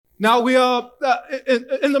Now we are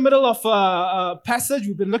in the middle of a passage.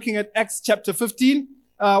 We've been looking at Acts chapter 15,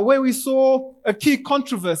 where we saw a key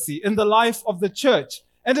controversy in the life of the church.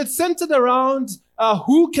 And it centered around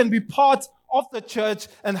who can be part of the church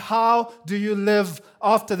and how do you live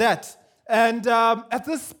after that. And at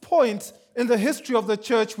this point in the history of the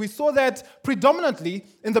church, we saw that predominantly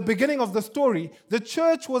in the beginning of the story, the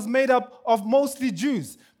church was made up of mostly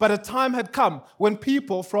Jews. But a time had come when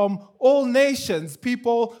people from all nations,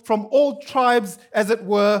 people from all tribes, as it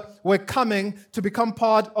were coming to become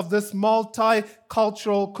part of this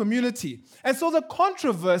multicultural community. And so the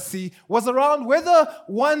controversy was around whether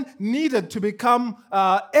one needed to become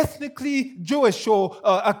ethnically Jewish or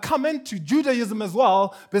come into Judaism as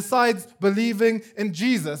well, besides believing in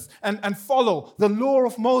Jesus and follow the law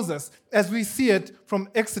of Moses as we see it from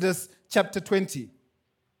Exodus chapter 20.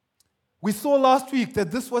 We saw last week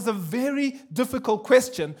that this was a very difficult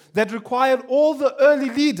question that required all the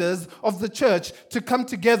early leaders of the church to come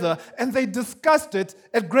together, and they discussed it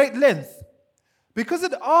at great length. Because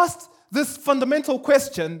it asked this fundamental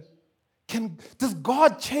question, does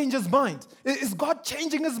God change his mind? Is God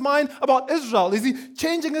changing his mind about Israel? Is he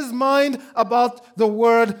changing his mind about the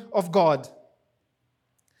word of God?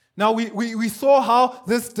 Now, we saw how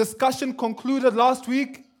this discussion concluded last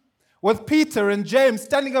week with Peter and James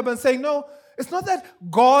standing up and saying, no, it's not that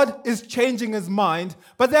God is changing his mind,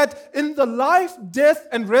 but that in the life, death,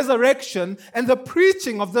 and resurrection and the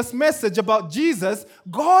preaching of this message about Jesus,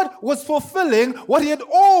 God was fulfilling what he had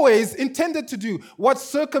always intended to do, what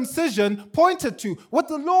circumcision pointed to, what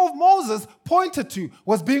the law of Moses pointed to,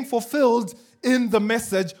 was being fulfilled in the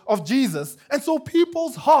message of Jesus. And so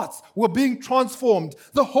people's hearts were being transformed.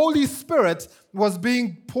 The Holy Spirit was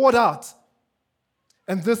being poured out.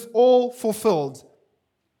 And this all fulfilled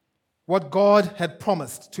what God had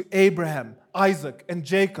promised to Abraham, Isaac, and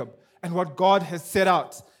Jacob, and what God has set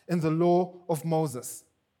out in the law of Moses.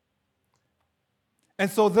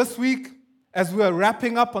 And so this week, as we are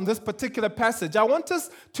wrapping up on this particular passage, I want us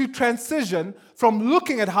to transition from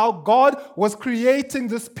looking at how God was creating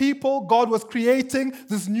this people, God was creating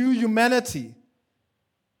this new humanity,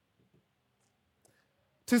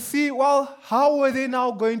 to see, well, how are they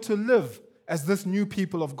now going to live as this new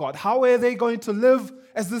people of God? How are they going to live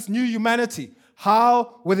as this new humanity?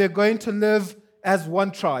 How were they going to live as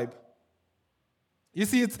one tribe? You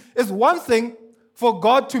see, it's one thing for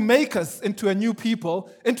God to make us into a new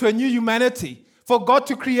people, into a new humanity, for God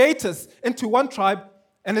to create us into one tribe,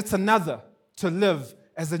 and it's another to live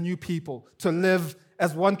as a new people, to live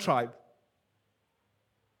as one tribe.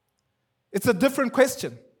 It's a different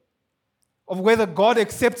question of whether God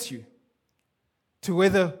accepts you to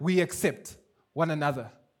whether we accept one another.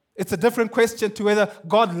 It's a different question to whether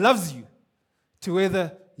God loves you, to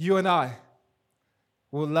whether you and I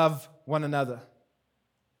will love one another.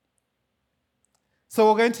 So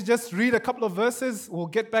we're going to just read a couple of verses. We'll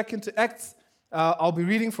get back into Acts. I'll be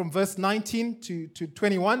reading from verse 19 to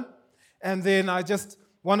 21. And then I just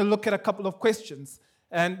want to look at a couple of questions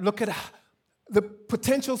and look at the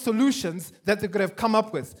potential solutions that they could have come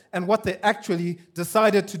up with and what they actually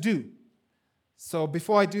decided to do. So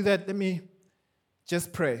before I do that, let me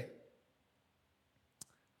just pray.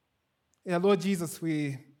 Yeah, Lord Jesus,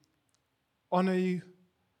 we honor you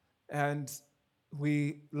and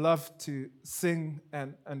we love to sing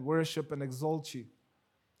and worship and exalt you.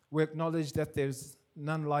 We acknowledge that there's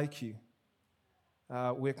none like you.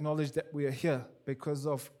 We acknowledge that we are here because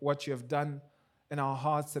of what you have done in our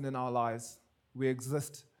hearts and in our lives. We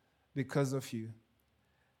exist because of you.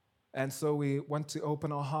 And so we want to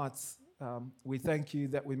open our hearts. We thank you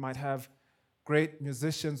that we might have great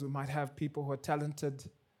musicians, we might have people who are talented,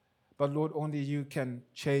 but Lord, only you can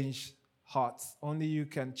change hearts. Only you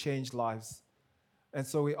can change lives. And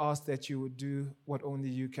so we ask that you would do what only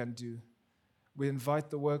you can do. We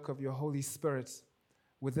invite the work of your Holy Spirit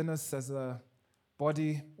within us as a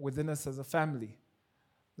body, within us as a family.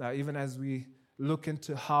 Now, even as we look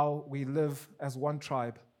into how we live as one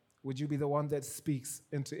tribe, would you be the one that speaks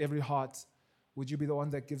into every heart? Would you be the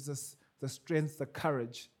one that gives us the strength, the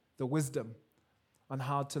courage, the wisdom on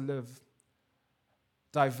how to live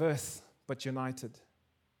diverse but united?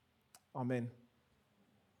 Amen.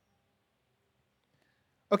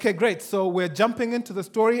 Okay, great. So we're jumping into the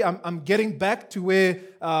story. I'm getting back to where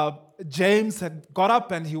James had got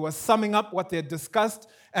up and he was summing up what they had discussed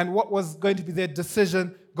and what was going to be their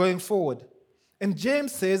decision going forward. And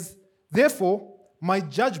James says, therefore, my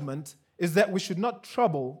judgment is that we should not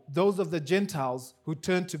trouble those of the Gentiles who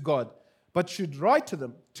turn to God, but should write to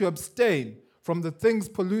them to abstain from the things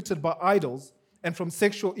polluted by idols and from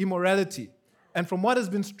sexual immorality and from what has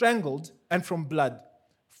been strangled and from blood.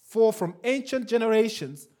 For from ancient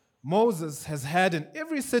generations Moses has had in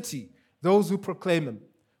every city those who proclaim him,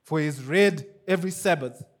 for he is read every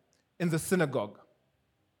Sabbath in the synagogue.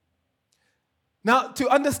 Now, to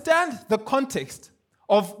understand the context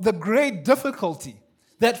of the great difficulty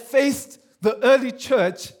that faced the early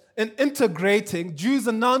church in integrating Jews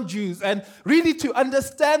and non-Jews, and really to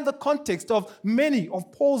understand the context of many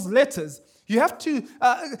of Paul's letters, you have to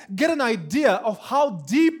get an idea of how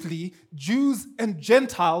deeply Jews and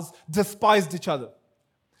Gentiles despised each other.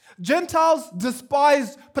 Gentiles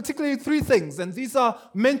despised particularly three things, and these are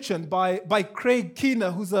mentioned by Craig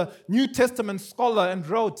Keener, who's a New Testament scholar and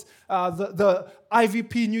wrote the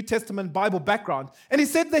IVP New Testament Bible background. And he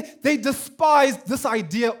said they despised this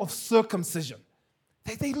idea of circumcision.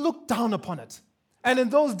 They looked down upon it. And in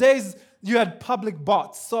those days, you had public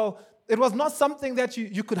baths, so it was not something that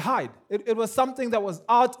you could hide. It was something that was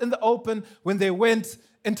out in the open when they went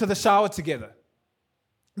into the shower together.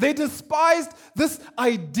 They despised this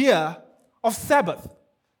idea of Sabbath.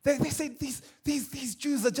 They say these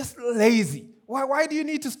Jews are just lazy. Why do you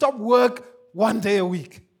need to stop work one day a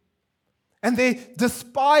week? And they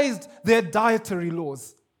despised their dietary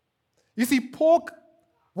laws. You see, pork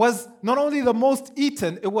was not only the most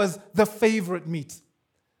eaten, it was the favorite meat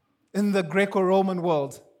in the Greco-Roman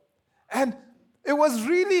world. And it was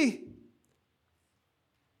really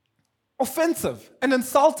offensive and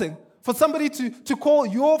insulting for somebody to call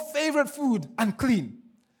your favorite food unclean.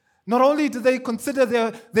 Not only did they consider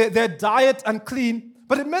their diet unclean,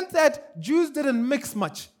 but it meant that Jews didn't mix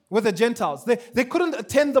much with the Gentiles. They couldn't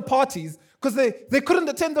attend the parties because they couldn't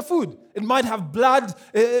attend the food. It might have blood,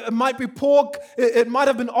 it might be pork, it might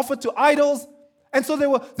have been offered to idols. And so they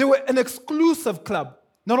were an exclusive club.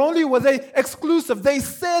 Not only were they exclusive, they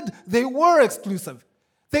said they were exclusive.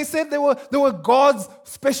 They said they were God's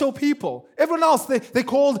special people. Everyone else, they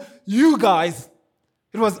called you guys.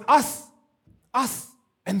 It was us,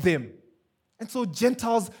 and them. And so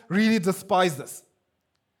Gentiles really despise this.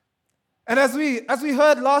 And as we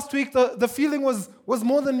heard last week, the feeling was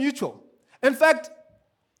more than mutual. In fact,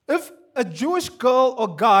 if a Jewish girl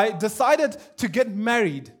or guy decided to get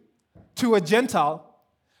married to a Gentile,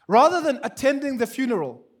 rather than attending the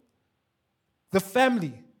funeral, the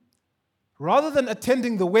family, rather than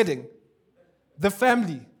attending the wedding, the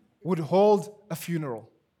family would hold a funeral.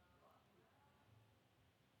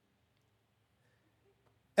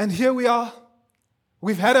 And here we are.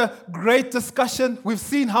 We've had a great discussion. We've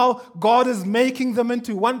seen how God is making them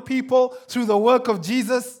into one people through the work of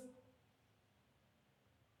Jesus.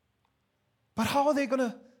 But how are they going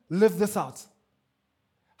to live this out?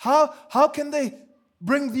 How can they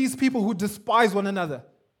bring these people who despise one another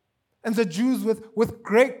and the Jews with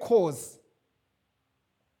great cause?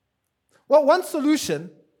 Well, one solution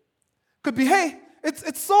could be, hey,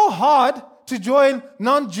 it's so hard to join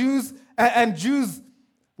non-Jews and Jews.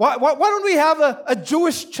 Why don't we have a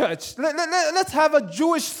Jewish church? Let's have a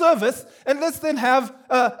Jewish service, and let's then have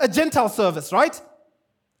a Gentile service, right?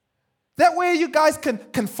 That way you guys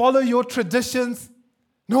can follow your traditions.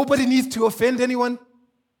 Nobody needs to offend anyone.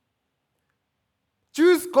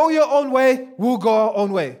 Jews, go your own way, we'll go our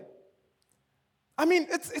own way. I mean,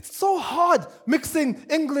 it's so hard mixing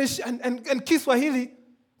English and Kiswahili.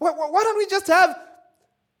 Why don't we just have,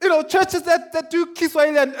 churches that do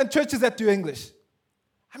Kiswahili and churches that do English?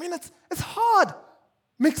 I mean, it's hard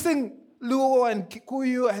mixing Luo and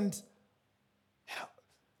Kikuyu and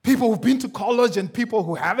people who've been to college and people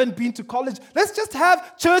who haven't been to college. Let's just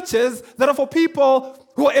have churches that are for people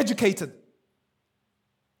who are educated.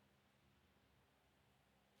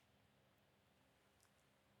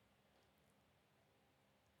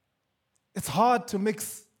 It's hard to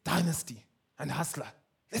mix dynasty and hustler.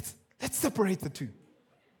 Let's separate the two.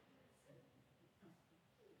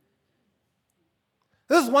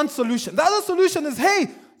 There's one solution. The other solution is, hey,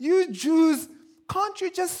 you Jews, can't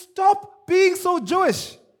you just stop being so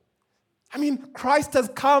Jewish? I mean, Christ has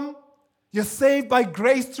come. You're saved by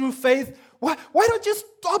grace through faith. Why don't you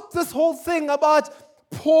stop this whole thing about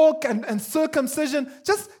pork and circumcision?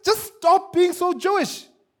 Just stop being so Jewish.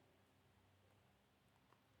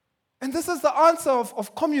 And this is the answer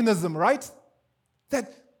of communism, right?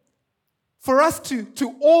 That for us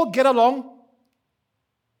to all get along,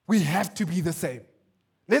 we have to be the same.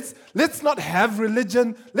 Let's not have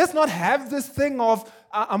religion. Let's not have this thing of,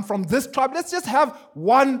 I'm from this tribe. Let's just have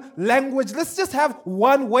one language. Let's just have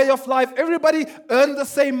one way of life. Everybody earn the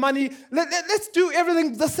same money. Let's do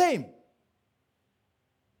everything the same.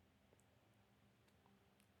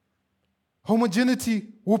 Homogeneity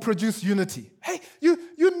will produce unity. Hey, you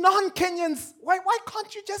non-Kenyans, why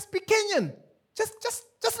can't you just be Kenyan? Just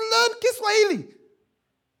learn Kiswahili.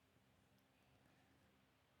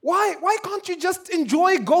 Why can't you just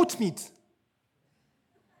enjoy goat meat?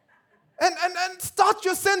 And start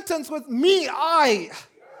your sentence with me, I.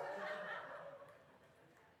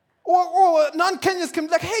 Or non-Kenyans can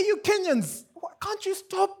be like, hey, you Kenyans, can't you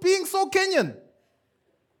stop being so Kenyan?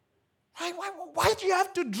 Why do you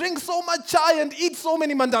have to drink so much chai and eat so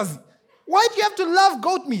many mandazi? Why do you have to love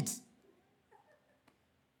goat meat?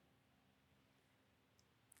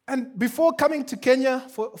 And before coming to Kenya,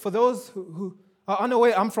 for those who are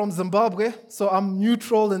unaware, I'm from Zimbabwe, so I'm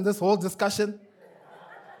neutral in this whole discussion.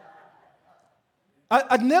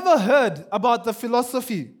 I'd never heard about the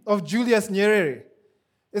philosophy of Julius Nyerere.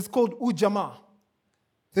 It's called Ujamaa,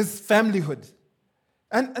 this familyhood.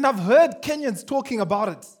 And I've heard Kenyans talking about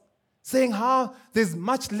it, saying how there's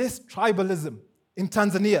much less tribalism in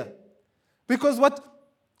Tanzania. Because what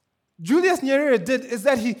Julius Nyerere did is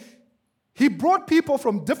that he brought people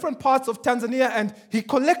from different parts of Tanzania and he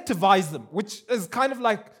collectivized them, which is kind of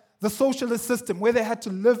like the socialist system where they had to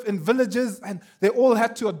live in villages and they all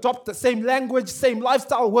had to adopt the same language, same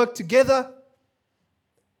lifestyle, work together.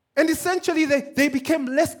 And essentially they became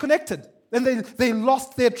less connected and they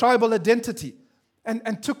lost their tribal identity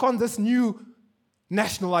and took on this new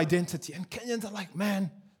national identity. And Kenyans are like,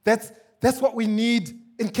 man, that's what we need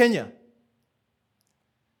in Kenya.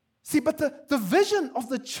 See, but the vision of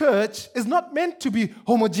the church is not meant to be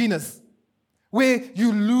homogeneous, where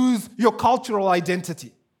you lose your cultural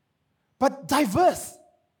identity, but diverse.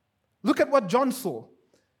 Look at what John saw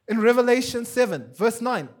in Revelation 7, verse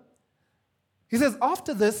 9. He says,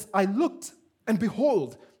 after this I looked, and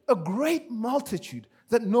behold, a great multitude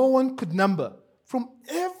that no one could number, from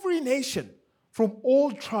every nation, from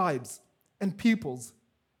all tribes and peoples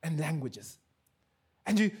and languages.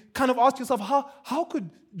 And you kind of ask yourself, how could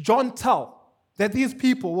John tell that these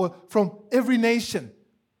people were from every nation,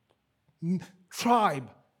 tribe,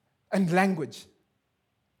 and language?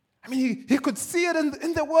 I mean, he could see it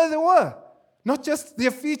in the way they were. Not just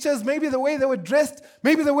their features, maybe the way they were dressed,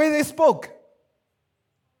 maybe the way they spoke.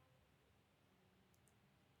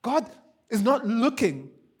 God is not looking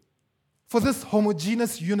for this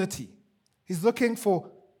homogeneous unity. He's looking for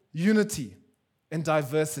unity and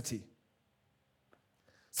diversity.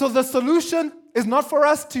 So the solution is not for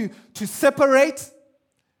us to separate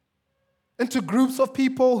into groups of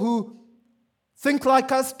people who think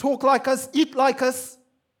like us, talk like us, eat like us.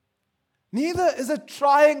 Neither is it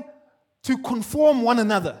trying to conform one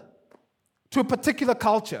another to a particular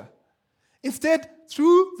culture. Instead,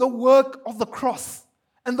 through the work of the cross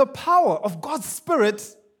and the power of God's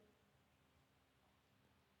Spirit,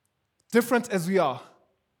 different as we are,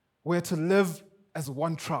 we're to live as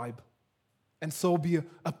one tribe and so be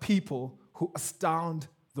a people who astound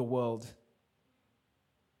the world.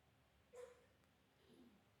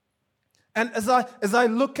 And as I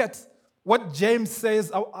look at what James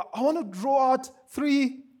says, I want to draw out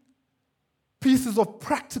 3 pieces of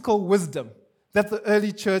practical wisdom that the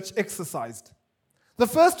early church exercised. The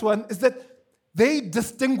first one is that they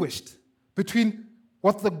distinguished between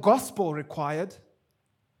what the gospel required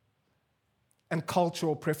and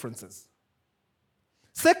cultural preferences.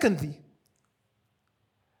 Secondly,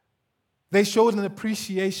 they showed an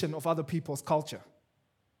appreciation of other people's culture,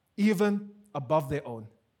 even above their own.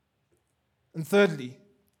 And thirdly,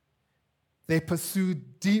 they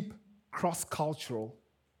pursued deep cross-cultural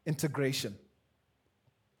integration.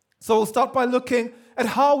 So we'll start by looking at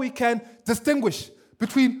how we can distinguish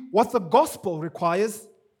between what the gospel requires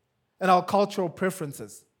and our cultural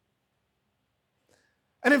preferences.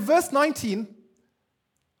 And in verse 19,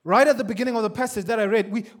 right at the beginning of the passage that I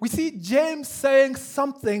read, we see James saying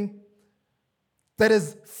something that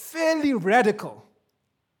is fairly radical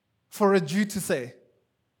for a Jew to say.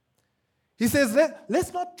 He says,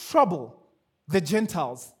 let's not trouble the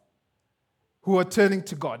Gentiles who are turning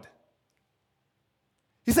to God.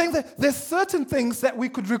 He's saying that there's certain things that we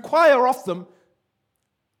could require of them,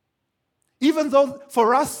 even though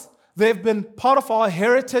for us they've been part of our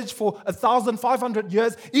heritage for 1,500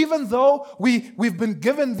 years, even though we've been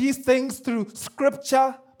given these things through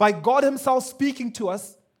Scripture by God Himself speaking to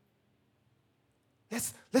us.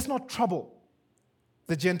 Let's not trouble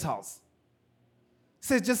the Gentiles. He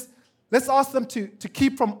says just let's ask them to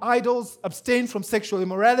keep from idols, abstain from sexual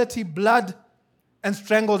immorality, blood, and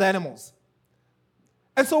strangled animals.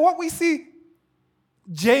 And so what we see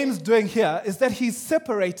James doing here is that he's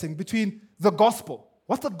separating between the gospel,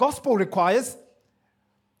 what the gospel requires,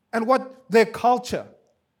 and what their culture,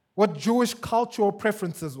 what Jewish cultural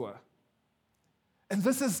preferences were. And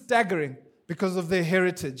this is staggering because of their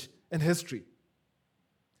heritage and history.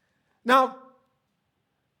 Now,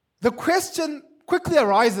 the question quickly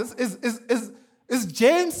arises, is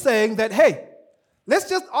James saying that, hey, let's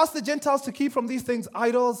just ask the Gentiles to keep from these things,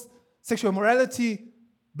 idols, sexual immorality,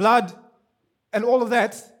 blood, and all of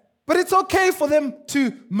that. But it's okay for them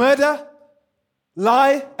to murder,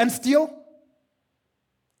 lie, and steal.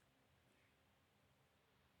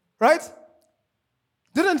 Right?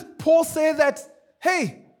 Didn't Paul say that,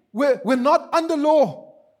 hey, we're not under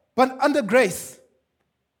law, but under grace?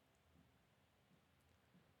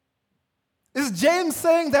 Is James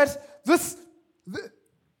saying that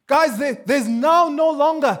guys, there's now no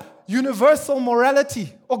longer universal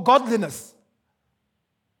morality or godliness?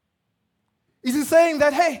 Is he saying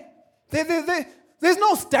that, hey, there's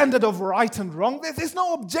no standard of right and wrong. There's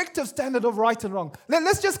no objective standard of right and wrong.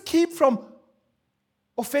 Let's just keep from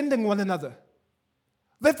offending one another.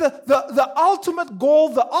 That the ultimate goal,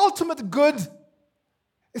 the ultimate good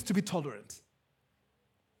is to be tolerant.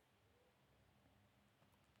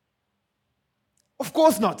 Of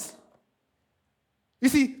course not. You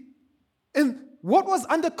see, what was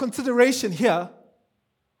under consideration here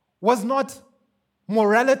was not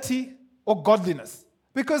morality or godliness,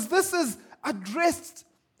 because this is addressed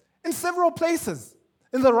in several places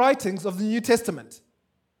in the writings of the New Testament.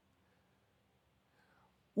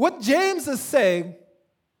 What James is saying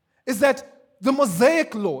is that the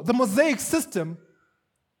Mosaic law, the Mosaic system,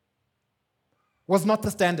 was not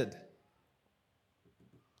the standard.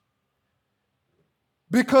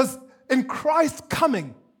 Because in Christ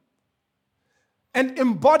coming and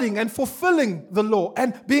embodying and fulfilling the law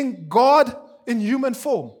and being God in human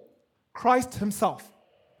form, Christ himself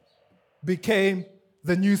became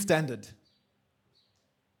the new standard.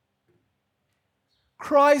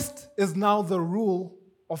 Christ is now the rule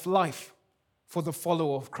of life for the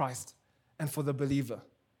follower of Christ and for the believer.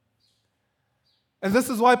 And this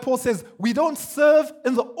is why Paul says, we don't serve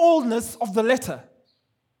in the oldness of the letter,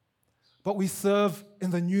 but we serve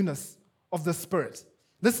in the newness of the Spirit.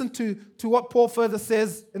 Listen to what Paul further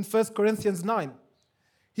says in 1 Corinthians 9.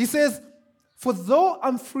 He says, for though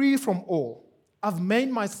I'm free from all, I've made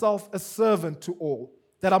myself a servant to all,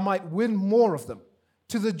 that I might win more of them.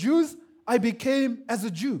 To the Jews, I became as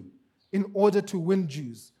a Jew in order to win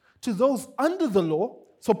Jews. To those under the law,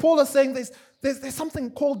 so Paul is saying there's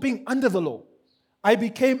something called being under the law. I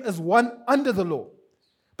became as one under the law.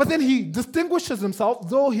 But then he distinguishes himself,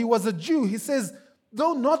 though he was a Jew. He says,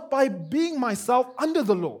 though not by being myself under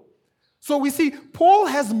the law. So we see Paul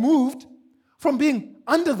has moved from being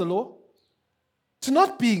under the law to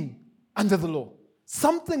not being under the law.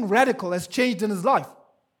 Something radical has changed in his life.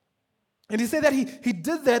 And he said that he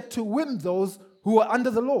did that to win those who were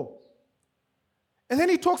under the law. And then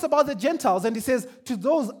he talks about the Gentiles, and he says, to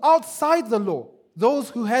those outside the law, those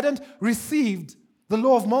who hadn't received the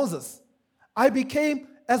law of Moses, I became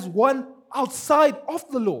as one outside of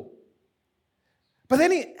the law. But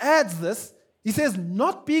then he adds this, he says,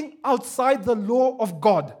 not being outside the law of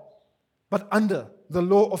God, but under the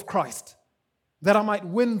law of Christ, that I might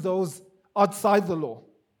win those outside the law.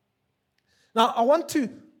 Now, I want to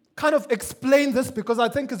kind of explain this because I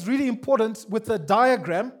think it's really important with a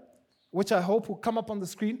diagram, which I hope will come up on the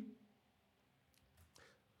screen.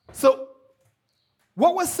 So,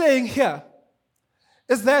 what we're saying here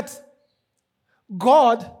is that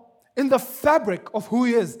God, in the fabric of who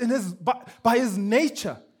he is, by his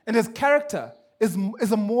nature and his character, is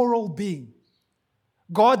a moral being.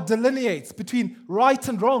 God delineates between right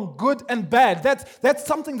and wrong, good and bad. That's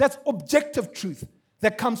something that's objective truth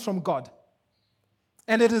that comes from God.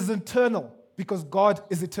 And it is eternal because God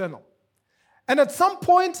is eternal. And at some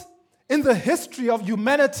point in the history of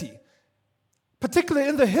humanity, particularly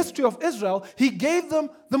in the history of Israel, he gave them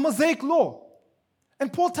the Mosaic law.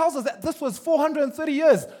 And Paul tells us that this was 430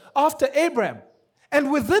 years after Abraham.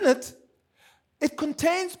 And within it, it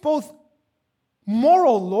contains both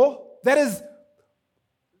moral law, that is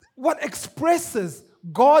what expresses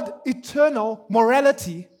God's eternal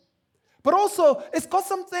morality, but also it's got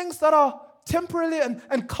some things that are temporally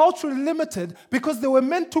and culturally limited because they were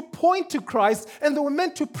meant to point to Christ and they were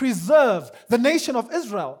meant to preserve the nation of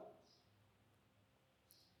Israel.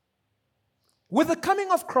 With the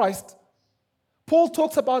coming of Christ, Paul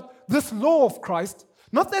talks about this law of Christ,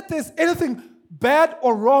 not that there's anything bad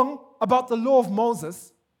or wrong about the law of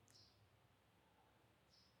Moses,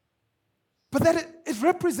 but that it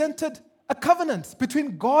represented a covenant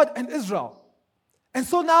between God and Israel. And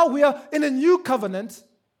so now we are in a new covenant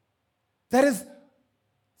that is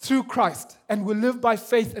through Christ, and we live by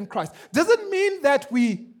faith in Christ. Doesn't mean that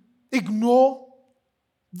we ignore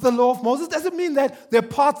the law of Moses. Doesn't mean that there are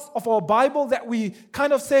parts of our Bible that we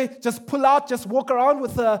kind of say, just pull out, just walk around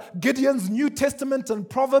with Gideon's New Testament and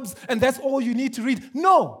Proverbs, and that's all you need to read.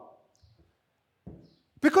 No.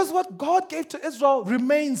 Because what God gave to Israel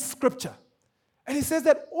remains Scripture. And he says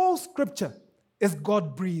that all scripture is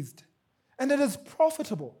God-breathed, and it is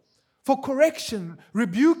profitable for correction,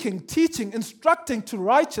 rebuking, teaching, instructing to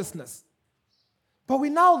righteousness. But we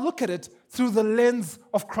now look at it through the lens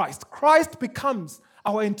of Christ. Christ becomes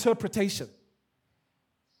our interpretation.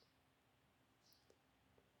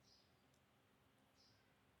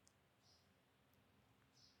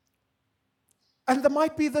 And there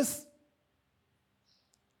might be this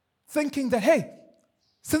thinking that, hey,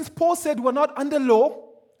 since Paul said we're not under law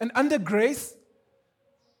and under grace,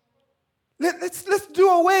 let's do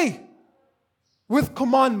away with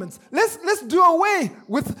commandments. Let's do away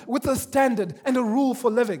with a standard and a rule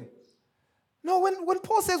for living. No, when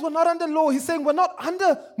Paul says we're not under law, he's saying we're not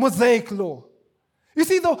under Mosaic law. You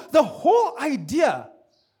see, the whole idea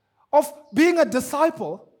of being a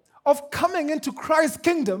disciple, of coming into Christ's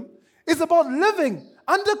kingdom, is about living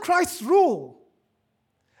under Christ's rule.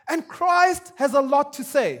 And Christ has a lot to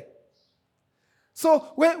say. So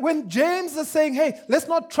when James is saying, hey, let's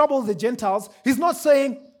not trouble the Gentiles, he's not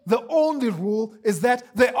saying the only rule is that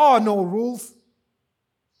there are no rules.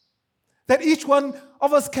 That each one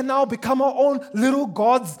of us can now become our own little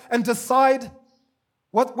gods and decide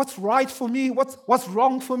what's right for me, what's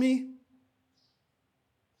wrong for me.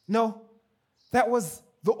 No, that was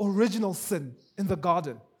the original sin in the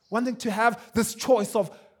garden, wanting to have this choice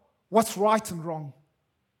of what's right and wrong.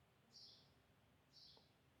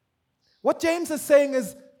 What James is saying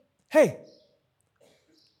is, hey,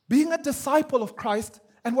 being a disciple of Christ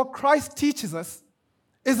and what Christ teaches us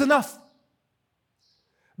is enough.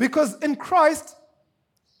 Because in Christ,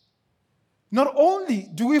 not only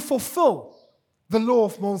do we fulfill the law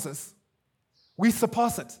of Moses, we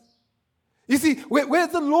surpass it. You see, where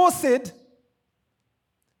the law said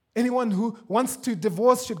anyone who wants to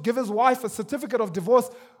divorce should give his wife a certificate of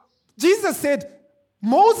divorce, Jesus said,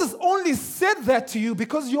 Moses only said that to you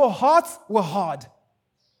because your hearts were hard.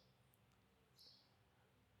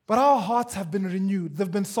 But our hearts have been renewed, they've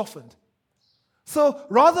been softened. So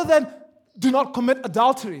rather than do not commit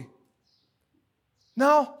adultery,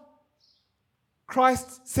 now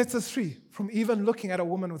Christ sets us free from even looking at a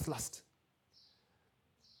woman with lust.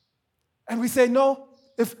 And we say, no,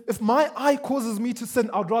 if my eye causes me to sin,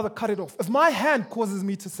 I'd rather cut it off. If my hand causes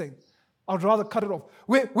me to sin, I'd rather cut it off.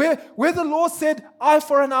 Where the law said eye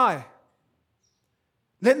for an eye,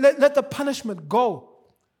 let the punishment go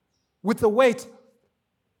with the weight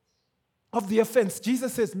of the offense.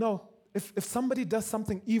 Jesus says, no, if somebody does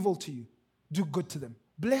something evil to you, do good to them.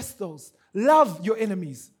 Bless those. Love your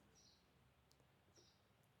enemies.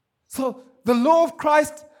 So the law of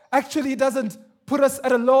Christ actually doesn't put us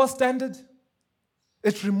at a lower standard.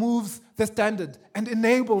 It removes the standard and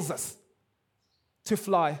enables us to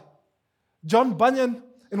fly. John Bunyan,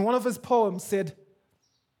 in one of his poems, said,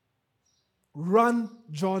 "Run,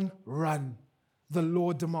 John, run, the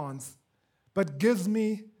Lord demands, but gives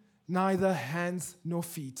me neither hands nor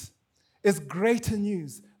feet. It's greater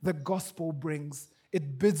news the gospel brings.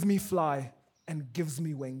 It bids me fly and gives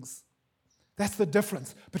me wings." That's the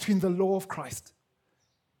difference between the law of Christ.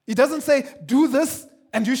 He doesn't say, do this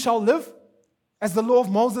and you shall live, as the law of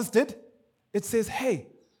Moses did. It says, hey,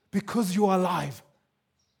 because you are alive,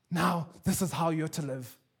 now this is how you're to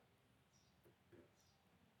live.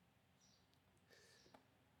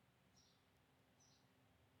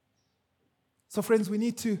 So friends, we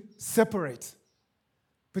need to separate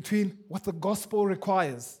between what the gospel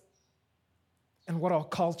requires and what our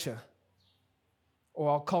culture or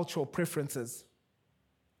our cultural preferences.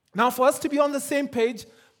 Now, for us to be on the same page,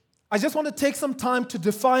 I just want to take some time to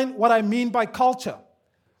define what I mean by culture.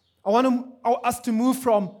 I want us to move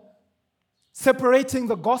from separating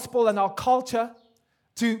the gospel and our culture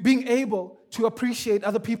to being able to appreciate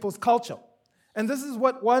other people's culture. And this is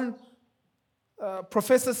what one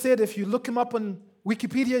professor said. If you look him up on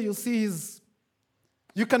Wikipedia, you'll see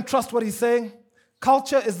you can trust what he's saying.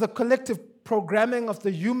 Culture is the collective programming of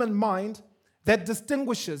the human mind that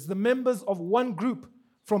distinguishes the members of one group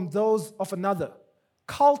from those of another.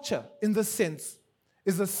 Culture, in this sense,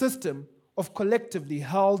 is a system of collectively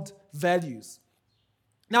held values.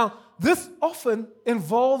 Now, this often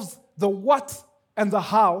involves the what and the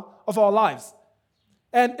how of our lives.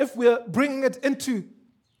 And if we're bringing it into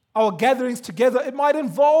our gatherings together, it might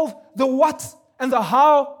involve the what and the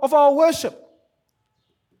how of our worship.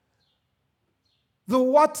 The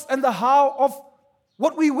what and the how of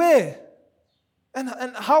what we wear and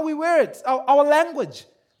how we wear it, our language,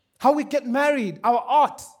 how we get married, our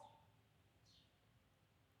art.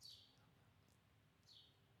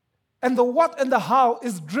 And the what and the how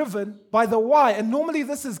is driven by the why. And normally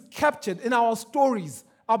this is captured in our stories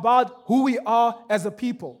about who we are as a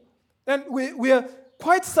people. And we're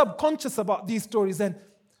quite subconscious about these stories, and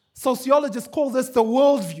sociologists call this the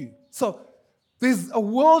worldview. So there's a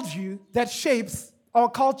worldview that shapes our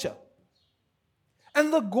culture.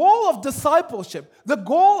 And the goal of discipleship, the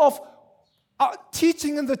goal of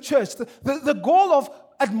teaching in the church, the goal of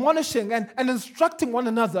admonishing and instructing one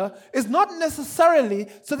another is not necessarily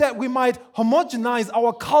so that we might homogenize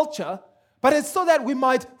our culture, but it's so that we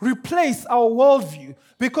might replace our worldview.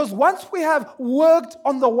 Because once we have worked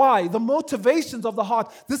on the why, the motivations of the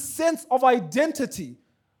heart, this sense of identity,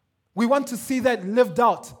 we want to see that lived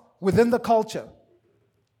out within the culture.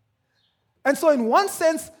 And so in one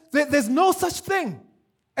sense, there's no such thing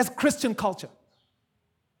as Christian culture.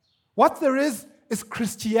 What there is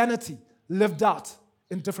Christianity lived out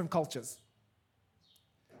in different cultures.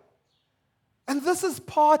 And this is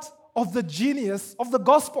part of the genius of the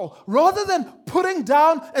gospel. Rather than putting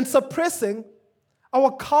down and suppressing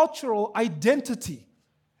our cultural identity,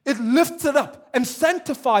 it lifts it up and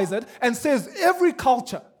sanctifies it and says every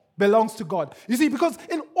culture belongs to God. You see, because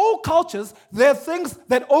in all cultures, there are things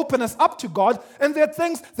that open us up to God, and there are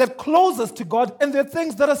things that close us to God, and there are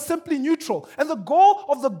things that are simply neutral. And the goal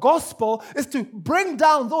of the gospel is to bring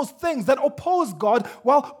down those things that oppose God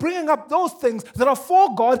while bringing up those things that are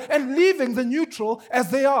for God and leaving the neutral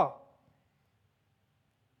as they are.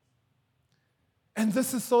 And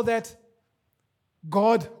this is so that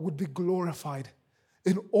God would be glorified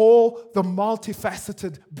in all the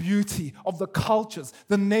multifaceted beauty of the cultures,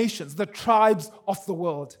 the nations, the tribes of the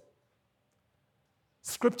world.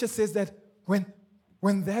 Scripture says that when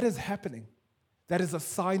that is happening, that is a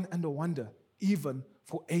sign and a wonder, even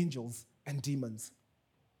for angels and demons.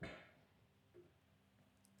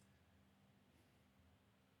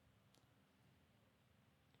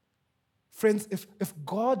 Friends, if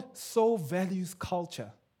God so values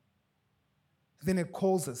culture, then it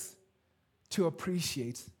calls us to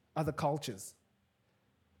appreciate other cultures.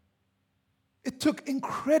 It took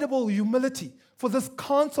incredible humility for this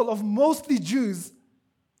council of mostly Jews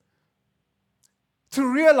to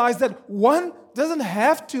realize that one doesn't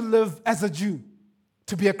have to live as a Jew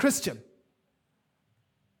to be a Christian.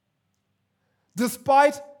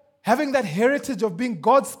 Despite having that heritage of being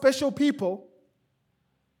God's special people,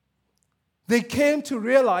 they came to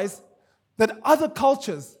realize that other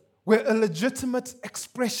cultures were a legitimate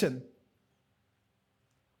expression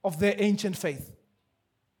of their ancient faith.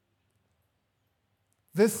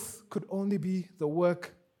 This could only be the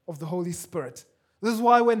work of the Holy Spirit. This is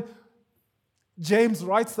why when James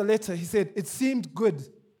writes the letter, he said, it seemed good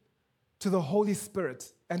to the Holy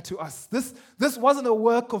Spirit and to us. This wasn't a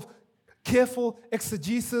work of careful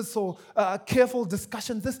exegesis or careful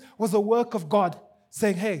discussion. This was a work of God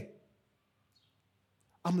saying, hey,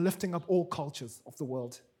 I'm lifting up all cultures of the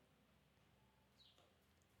world.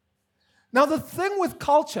 Now, the thing with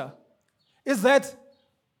culture is that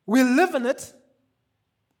we live in it,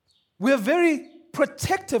 we're very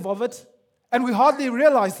protective of it, and we hardly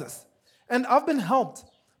realize this. And I've been helped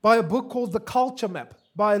by a book called The Culture Map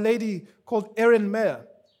by a lady called Erin Meyer.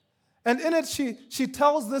 And in it, she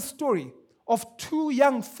tells this story of two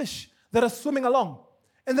young fish that are swimming along.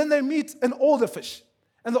 And then they meet an older fish.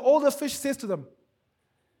 And the older fish says to them,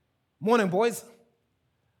 "Morning, boys.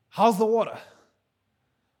 How's the water?"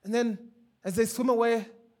 And then as they swim away,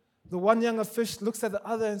 the one younger fish looks at the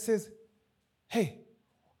other and says, "Hey,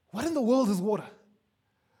 what in the world is water?"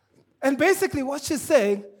 And basically what she's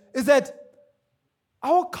saying is that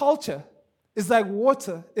our culture is like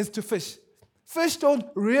water is to fish. Fish don't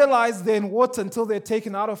realize they're in water until they're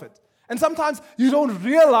taken out of it. And sometimes you don't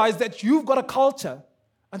realize that you've got a culture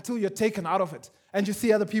until you're taken out of it and you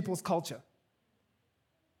see other people's culture.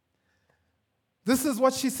 This is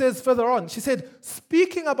what she says further on. She said,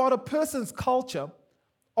 speaking about a person's culture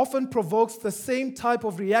often provokes the same type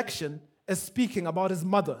of reaction as speaking about his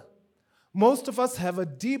mother. Most of us have a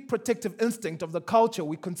deep protective instinct of the culture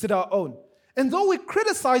we consider our own. And though we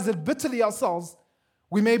criticize it bitterly ourselves,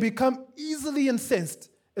 we may become easily incensed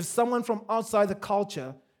if someone from outside the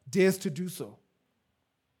culture dares to do so.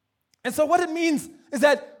 And so what it means is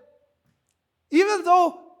that even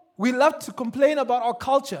though we love to complain about our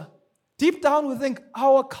culture, deep down we think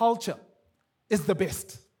our culture is the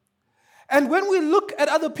best. And when we look at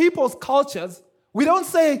other people's cultures, we don't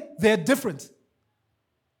say they're different.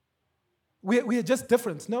 We are just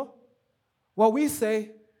different, no? What we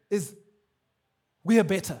say is we are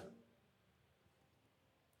better.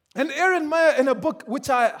 And Erin Meyer, in a book which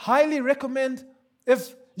I highly recommend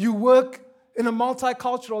if you work in a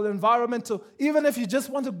multicultural environment, or even if you just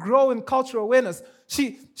want to grow in cultural awareness,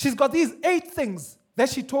 she's got these 8 things that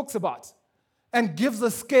she talks about and gives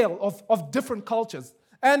a scale of different cultures.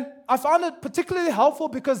 And I found it particularly helpful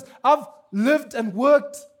because I've lived and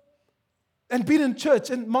worked and been in church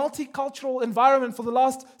in multicultural environment for the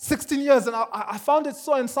last 16 years, and I found it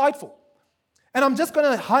so insightful. And I'm just going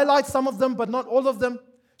to highlight some of them, but not all of them.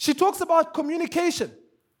 She talks about communication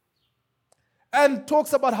and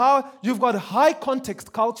talks about how you've got high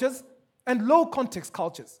context cultures and low context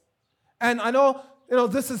cultures. And I know,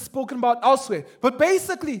 this is spoken about elsewhere, but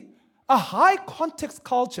basically, a high context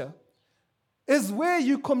culture is where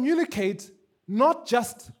you communicate not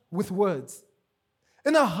just with words.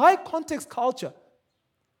 In a high context culture,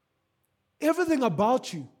 everything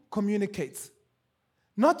about you communicates.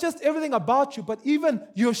 Not just everything about you, but even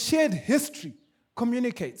your shared history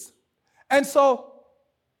communicates. And so,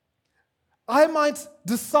 I might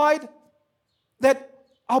decide that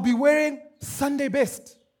I'll be wearing Sunday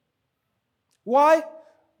best. Why?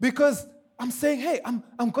 Because I'm saying, hey,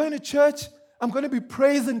 I'm going to church, I'm going to be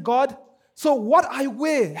praising God. So what I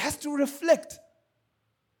wear has to reflect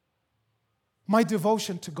my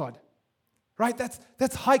devotion to God, right?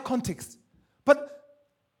 That's high context. But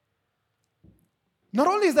not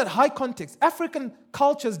only is that high context, African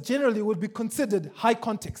cultures generally would be considered high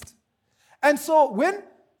context. And so when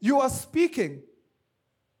you are speaking,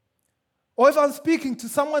 or if I'm speaking to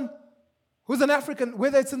someone who's an African,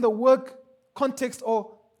 whether it's in the work context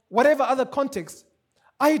or whatever other context,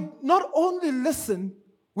 I not only listen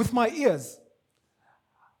with my ears,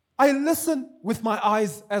 I listen with my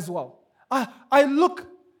eyes as well. I look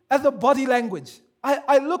at the body language.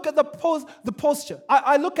 I look at the posture.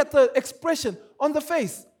 I look at the expression on the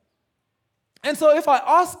face. And so if I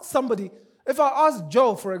ask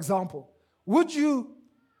Joe, for example, would you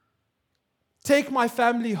take my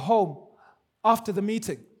family home after the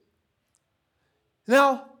meeting?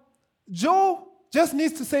 Now, Joe just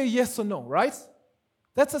needs to say yes or no, right?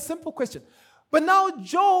 That's a simple question. But now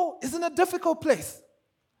Joe is in a difficult place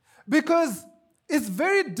because it's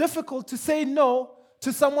very difficult to say no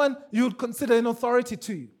to someone you would consider an authority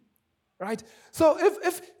to you, right? So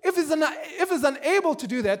if he's unable to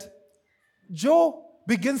do that, Joe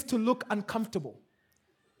begins to look uncomfortable.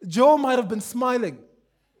 Joe might have been smiling.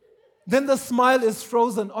 Then the smile is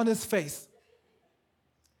frozen on his face.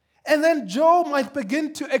 And then Joe might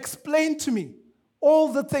begin to explain to me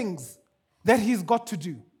all the things that he's got to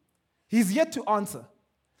do. He's yet to answer.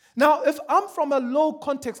 Now, if I'm from a low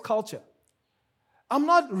context culture, I'm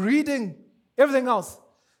not reading everything else.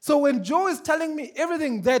 So when Joe is telling me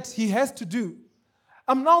everything that he has to do,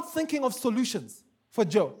 I'm now thinking of solutions for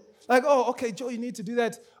Joe. Like, oh, okay, Joe, you need to do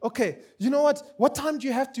that. Okay, you know what? What time do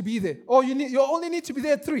you have to be there? Oh, you only need to be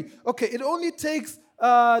there at 3. Okay, it only takes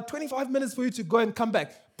 25 minutes for you to go and come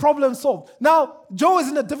back. Problem solved. Now, Joe is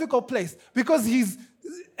in a difficult place because he's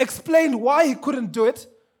explained why he couldn't do it,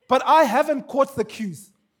 but I haven't caught the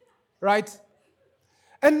cues, right?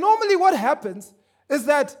 And normally what happens is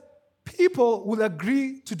that people will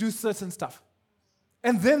agree to do certain stuff,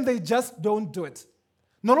 and then they just don't do it.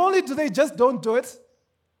 Not only do they just don't do it,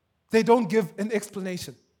 they don't give an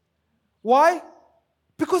explanation. Why?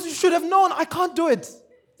 Because you should have known I can't do it.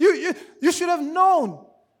 You should have known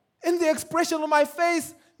in the expression of my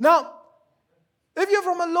face. Now, if you're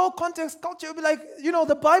from a low context culture, you'll be like,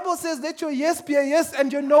 the Bible says let your yes be a yes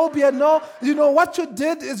and your no be a no. What you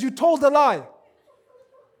did is you told a lie.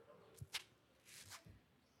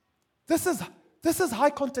 This is high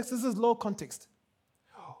context, this is low context.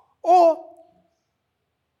 Or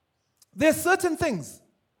there's certain things.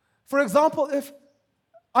 For example, if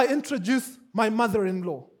I introduce my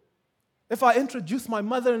mother-in-law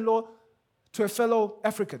to a fellow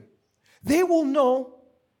African, they will know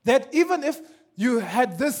that even if you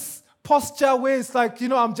had this posture where it's like,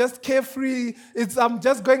 I'm just carefree, I'm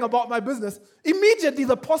just going about my business, immediately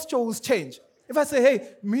the posture will change. If I say, hey,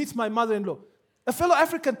 meet my mother-in-law, a fellow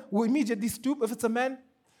African will immediately stoop. If it's a man,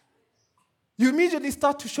 you immediately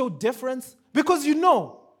start to show deference because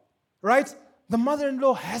right? The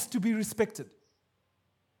mother-in-law has to be respected.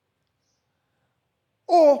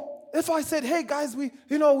 Or if I said, hey guys, we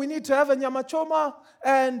need to have a nyama choma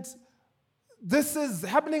and this is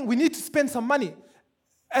happening, we need to spend some money.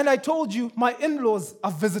 And I told you my in-laws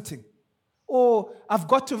are visiting, or I've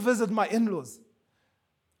got to visit my in-laws.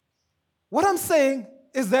 What I'm saying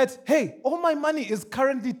is that, hey, all my money is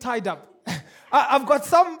currently tied up. I've got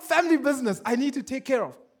some family business I need to take care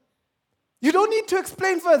of. You don't need to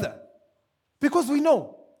explain further because we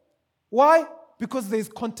know. Why? Because there's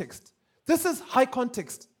context. This is high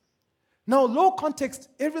context. Now, low context,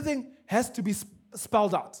 everything has to be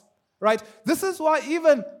spelled out, right? This is why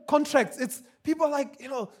even contracts, it's people like,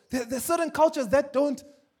 there's certain cultures that don't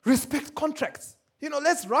respect contracts.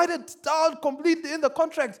 Let's write it down completely in the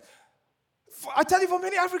contract. I tell you, for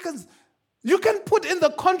many Africans, you can put in the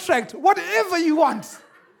contract whatever you want.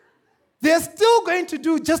 They're still going to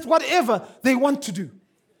do just whatever they want to do.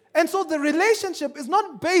 And so the relationship is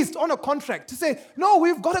not based on a contract to say, no,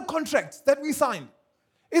 we've got a contract that we signed.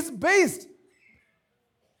 It's based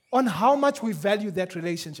on how much we value that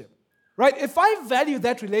relationship. Right? If I value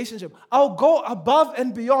that relationship, I'll go above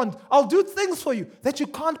and beyond. I'll do things for you that you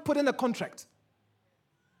can't put in a contract.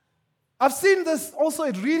 I've seen this also,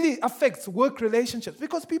 it really affects work relationships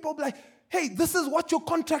because people be like, hey, this is what your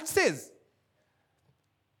contract says.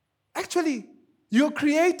 Actually, you're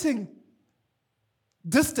creating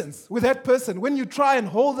distance with that person when you try and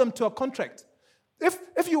hold them to a contract.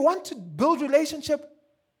 If you want to build relationship,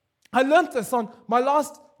 I learned this on my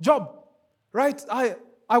last job, right?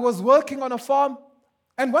 I was working on a farm,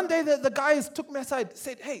 and one day the guys took me aside,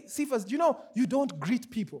 said, hey, Cephas, you don't greet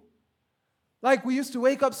people. Like we used to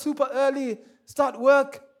wake up super early, start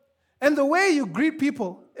work, and the way you greet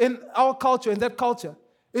people in our culture, in that culture,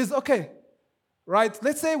 is okay, right?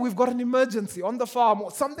 Let's say we've got an emergency on the farm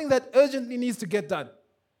or something that urgently needs to get done.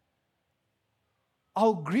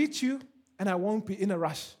 I'll greet you and I won't be in a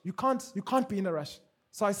rush. You can't be in a rush.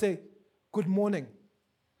 So I say, good morning.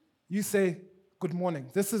 You say, good morning.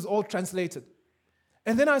 This is all translated.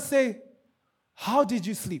 And then I say, how did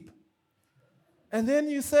you sleep? And then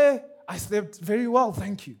you say, I slept very well,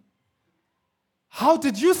 thank you. How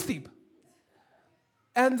did you sleep?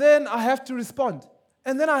 And then I have to respond.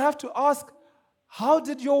 And then I have to ask, how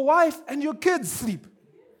did your wife and your kids sleep?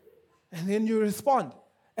 And then you respond.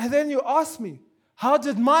 And then you ask me, how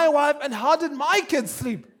did my wife and how did my kids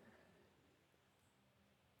sleep?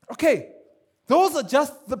 Okay, those are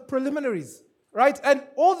just the preliminaries, right? And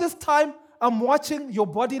all this time, I'm watching your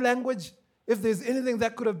body language. If there's anything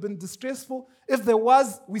that could have been distressful, if there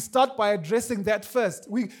was, we start by addressing that first.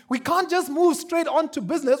 We can't just move straight on to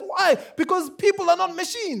business. Why? Because people are not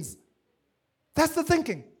machines. That's the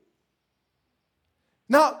thinking.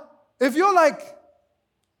 Now, if you're like,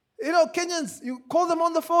 Kenyans, you call them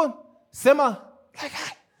on the phone, Sema, like,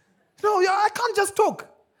 no, I can't just talk.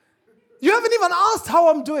 You haven't even asked how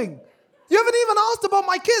I'm doing. You haven't even asked about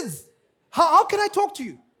my kids. How can I talk to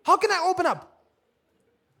you? How can I open up?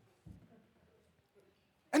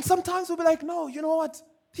 And sometimes we'll be like, no, you know what?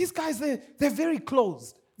 These guys, they're very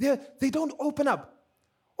closed. They don't open up.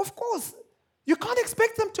 Of course, you can't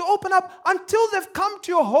expect them to open up until they've come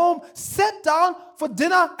to your home, sat down for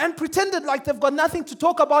dinner, and pretended like they've got nothing to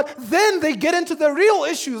talk about. Then they get into the real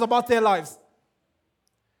issues about their lives.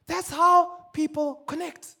 That's how people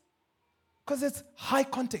connect, because it's high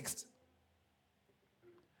context.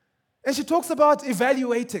 And she talks about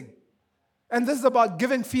evaluating. And this is about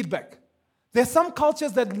giving feedback. There's some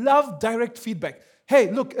cultures that love direct feedback.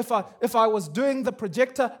 Hey, look, if I was doing the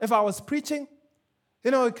projector, if I was preaching,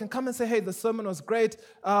 you can come and say, hey, the sermon was great.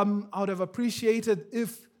 I would have appreciated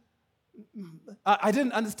if I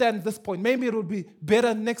didn't understand this point. Maybe it would be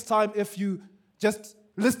better next time if you just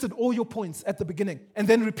listed all your points at the beginning and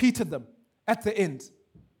then repeated them at the end.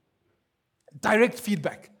 Direct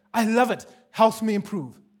feedback. I love it. Helps me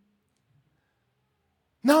improve.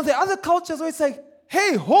 Now, the other cultures always say,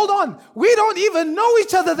 hey, hold on. We don't even know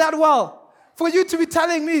each other that well for you to be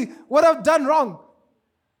telling me what I've done wrong.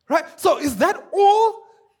 Right? So is that all?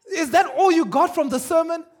 Is that all you got from the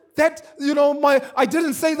sermon? That, I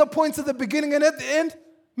didn't say the points at the beginning and at the end?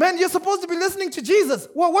 Man, you're supposed to be listening to Jesus.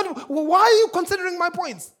 Why are you considering my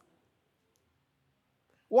points?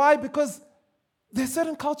 Why? Because there's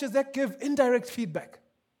certain cultures that give indirect feedback.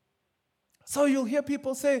 So you'll hear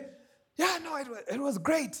people say, yeah, no, it was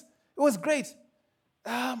great. It was great.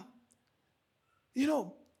 Have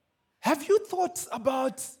you thought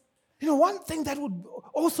about, one thing that would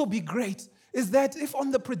also be great is that if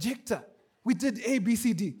on the projector we did A, B,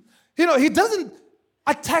 C, D, he doesn't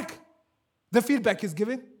attack the feedback he's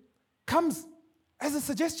giving, comes as a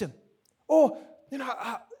suggestion. Or,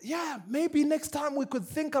 maybe next time we could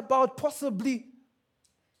think about possibly.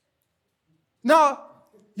 Now,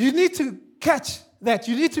 you need to catch that.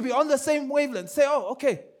 You need to be on the same wavelength. Say, oh,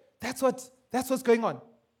 okay, that's what's going on.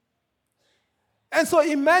 And so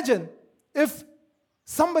imagine if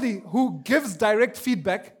somebody who gives direct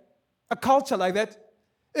feedback, a culture like that,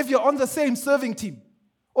 if you're on the same serving team,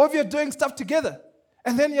 or if you're doing stuff together,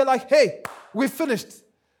 and then you're like, hey, we're finished.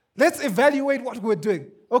 Let's evaluate what we're doing.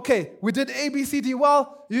 Okay, we did A, B, C, D.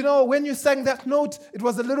 Well, when you sang that note, it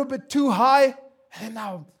was a little bit too high, and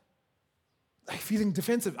now I'm feeling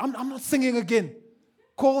defensive. I'm not singing again.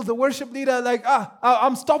 Call the worship leader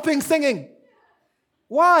I'm stopping singing.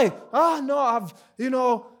 Why? No,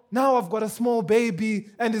 now I've got a small baby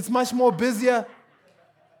and it's much more busier.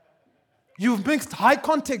 You've mixed high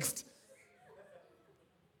context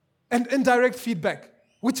and indirect feedback,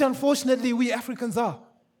 which unfortunately we Africans are.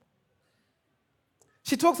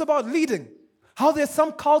 She talks about leading, how there's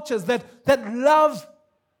some cultures that love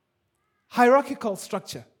hierarchical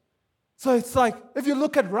structure. So it's like, if you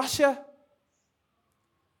look at Russia,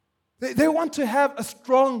 they want to have a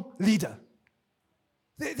strong leader.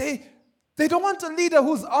 They don't want a leader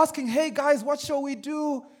who's asking, hey guys, what shall we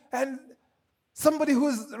do? And somebody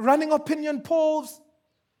who's running opinion polls.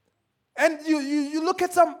 And you look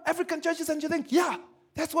at some African churches and you think, yeah,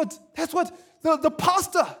 that's what the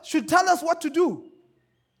pastor should tell us what to do.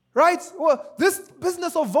 Right? Well, this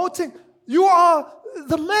business of voting, you are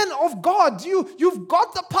the man of God. You've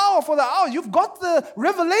got the power for the hour. You've got the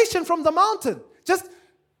revelation from the mountain. Just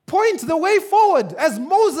point the way forward as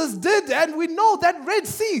Moses did, and we know that Red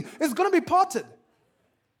Sea is going to be parted.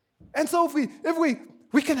 And so if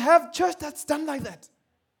we can have church that's done like that,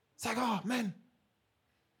 it's like, oh man.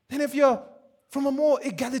 And if you're from a more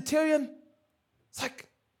egalitarian, it's like,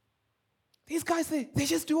 these guys, they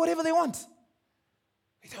just do whatever they want.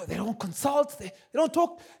 They don't consult, they don't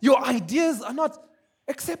talk. Your ideas are not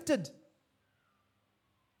accepted.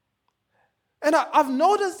 And I've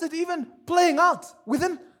noticed it even playing out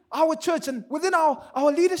within our church and within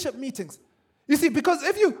our leadership meetings. You see, because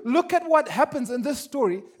if you look at what happens in this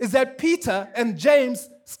story, is that Peter and James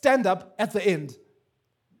stand up at the end.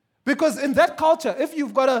 Because in that culture, if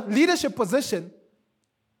you've got a leadership position,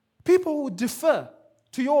 people would defer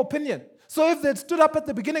to your opinion. So if they stood up at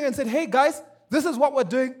the beginning and said, hey guys, this is what we're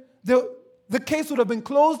doing, the case would have been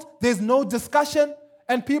closed, there's no discussion,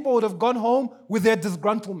 and people would have gone home with their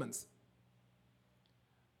disgruntlements.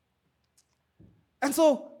 And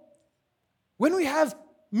so, when we have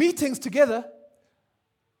meetings together,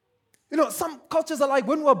 some cultures are like,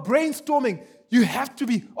 when we're brainstorming, you have to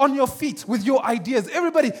be on your feet with your ideas.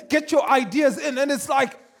 Everybody get your ideas in, and it's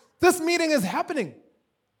like, this meeting is happening.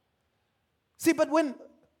 See, but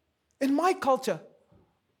in my culture,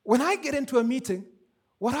 when I get into a meeting,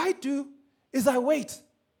 what I do is I wait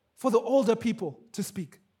for the older people to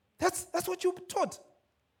speak. That's what you're taught.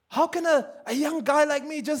 How can a young guy like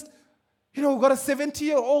me just, got a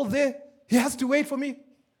 70-year-old there, he has to wait for me?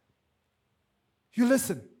 You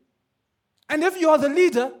listen. And if you are the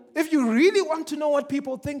leader, if you really want to know what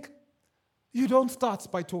people think, you don't start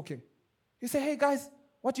by talking. You say, hey guys,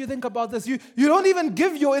 what do you think about this? You don't even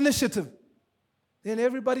give your initiative. Then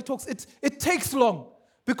everybody talks. It takes long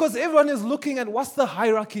because everyone is looking at what's the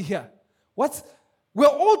hierarchy here. We're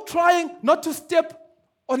all trying not to step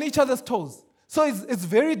on each other's toes. So it's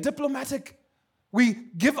very diplomatic. We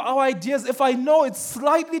give our ideas. If I know it's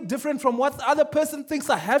slightly different from what the other person thinks,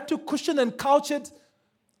 I have to cushion and couch it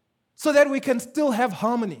so that we can still have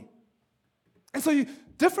harmony. And so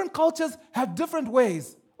different cultures have different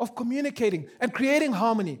ways of communicating and creating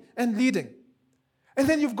harmony and leading. And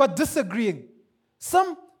then you've got disagreeing.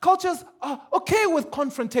 Some cultures are okay with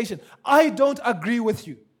confrontation. I don't agree with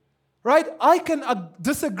you, right? I can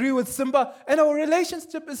disagree with Simba and our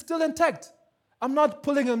relationship is still intact. I'm not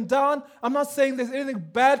pulling him down. I'm not saying there's anything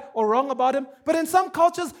bad or wrong about him. But in some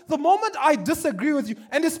cultures, the moment I disagree with you,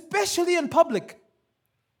 and especially in public,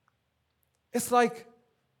 it's like,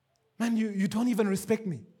 man, you don't even respect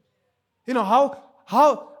me.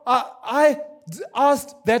 How I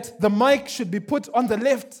asked that the mic should be put on the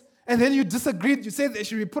left, and then you disagreed. You said it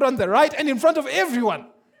should be put on the right and in front of everyone.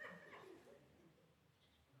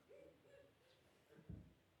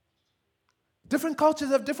 Different cultures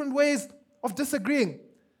have different ways of disagreeing.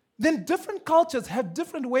 Then different cultures have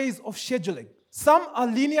different ways of scheduling. Some are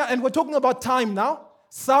linear, and we're talking about time now.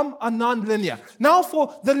 Some are non-linear. Now,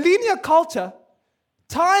 for the linear culture,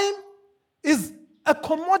 time is a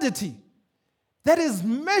commodity that is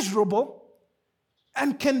measurable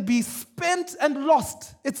and can be spent and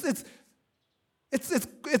lost. It's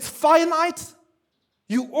finite.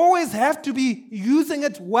 You always have to be using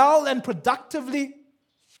it well and productively.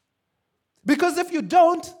 Because if you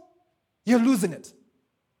don't, you're losing it.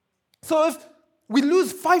 So if we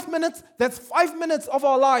lose 5 minutes, that's 5 minutes of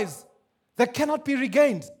our lives that cannot be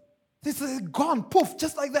regained. This is gone, poof,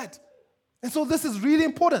 just like that. And so this is really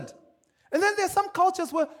important. And then there's some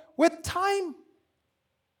cultures where time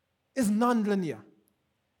is non-linear.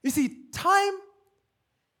 You see, time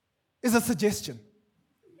is a suggestion.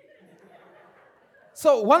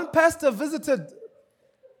 So one pastor visited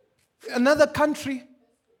another country,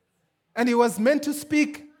 and he was meant to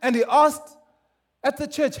speak, and he asked at the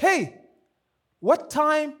church, hey, what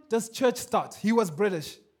time does church start? He was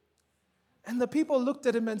British. And the people looked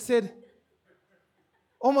at him and said,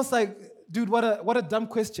 almost like, dude, what a dumb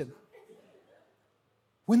question.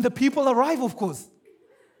 When the people arrive, of course.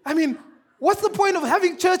 I mean, what's the point of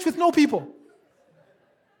having church with no people?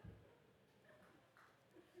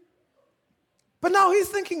 But now he's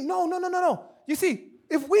thinking, no. You see,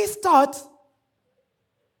 if we start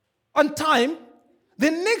on time,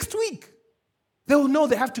 then next week, they will know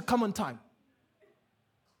they have to come on time.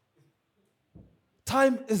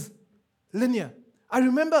 Time is linear. I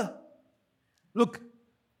remember, look,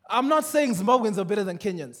 I'm not saying Zimbabweans are better than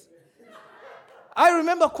Kenyans. I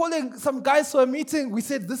remember calling some guys for a meeting. We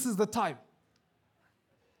said, this is the time.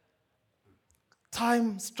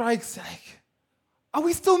 Time strikes, like, are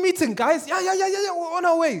we still meeting, guys? Yeah, we're on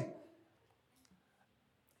our way.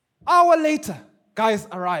 Hour later, guys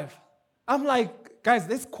arrive. I'm like, guys,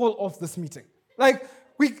 let's call off this meeting. Like,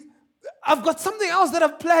 I've got something else that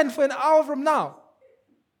I've planned for an hour from now.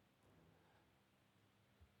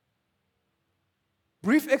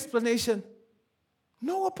 Brief explanation,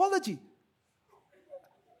 no apology.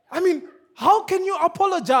 I mean, how can you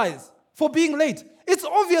apologize for being late? It's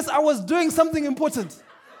obvious I was doing something important.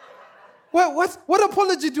 What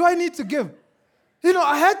apology do I need to give?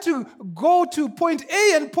 I had to go to point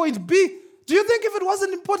A and point B. Do you think if it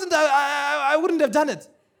wasn't important, I wouldn't have done it?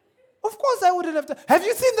 Of course I wouldn't have done it. Have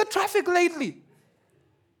you seen the traffic lately?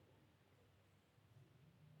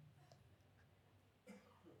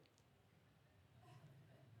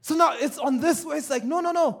 So now it's on this way. It's like,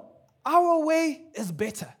 no. Our way is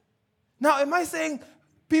better. Now, am I saying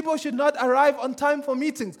people should not arrive on time for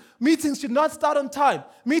meetings? Meetings should not start on time.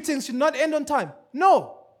 Meetings should not end on time.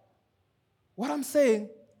 No. What I'm saying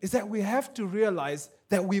is that we have to realize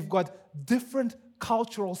that we've got different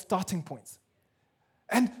cultural starting points.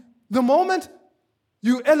 And the moment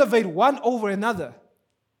you elevate one over another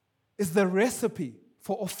is the recipe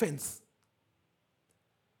for offense.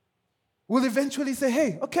 We'll eventually say,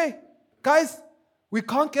 hey, okay, guys, we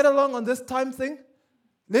can't get along on this time thing.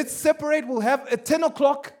 Let's separate. We'll have a 10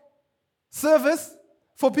 o'clock service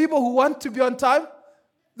for people who want to be on time.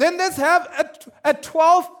 Then let's have at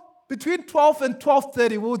 12, between 12 and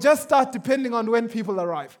 12:30. We'll just start depending on when people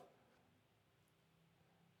arrive.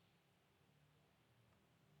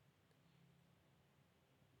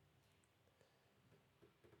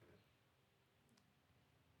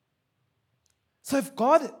 So if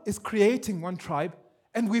God is creating one tribe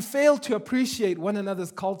and we fail to appreciate one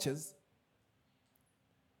another's cultures,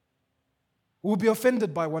 we'll be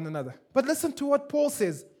offended by one another. But listen to what Paul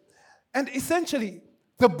says. And essentially,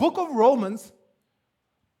 the book of Romans,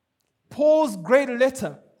 Paul's great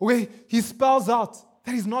letter, where he spells out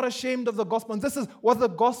that he's not ashamed of the gospel, and this is what the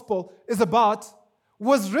gospel is about,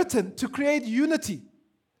 was written to create unity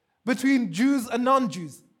between Jews and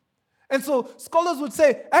non-Jews. And so scholars would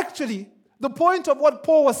say, actually, the point of what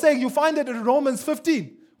Paul was saying, you find it in Romans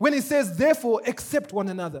 15, when he says, therefore, accept one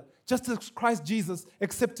another, just as Christ Jesus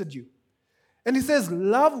accepted you. And he says,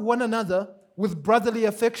 love one another with brotherly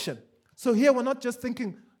affection. So here we're not just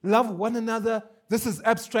thinking, love one another, this is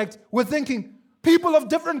abstract. We're thinking, people of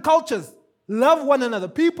different cultures, love one another.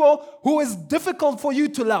 People who is difficult for you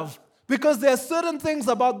to love. Because there are certain things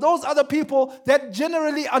about those other people that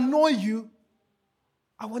generally annoy you.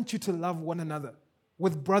 I want you to love one another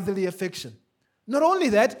with brotherly affection. Not only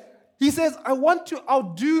that, he says, I want to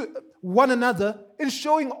outdo one another in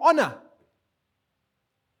showing honor.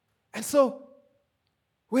 And so,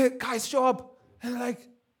 where guys show up and like,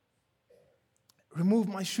 remove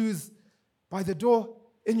my shoes by the door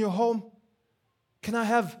in your home. Can I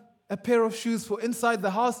have a pair of shoes for inside the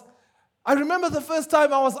house? I remember the first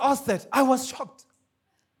time I was asked that. I was shocked.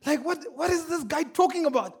 Like, what is this guy talking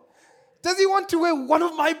about? Does he want to wear one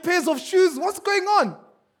of my pairs of shoes? What's going on?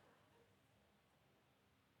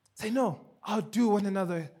 Say, no, I'll do one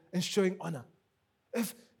another in showing honor.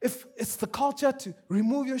 If it's the culture to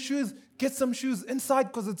remove your shoes, get some shoes inside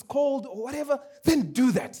because it's cold or whatever, then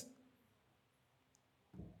do that.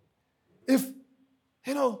 If,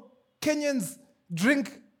 Kenyans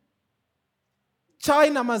drink chai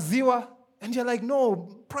na maziwa, and you're like, no,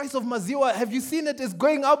 price of maziwa, have you seen it? Is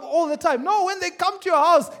going up all the time. No, when they come to your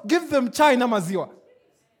house, give them chai na maziwa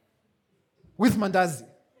with mandazi.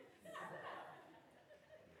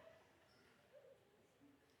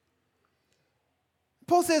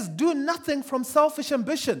 Paul says, do nothing from selfish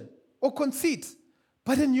ambition or conceit,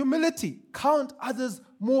 but in humility, count others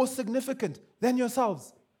more significant than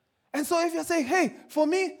yourselves. And so if you're saying, hey, for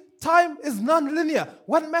me, time is non-linear.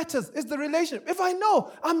 What matters is the relationship. If I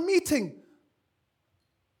know I'm meeting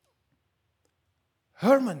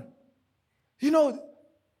Herman,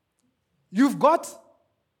 you've got,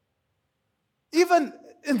 even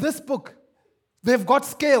in this book, they've got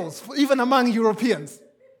scales, even among Europeans.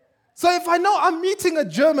 So if I know I'm meeting a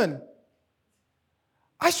German,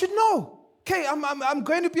 I should know, okay, I'm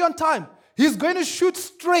going to be on time. He's going to shoot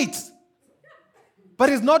straight, but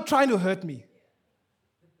he's not trying to hurt me.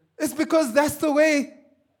 It's because that's the way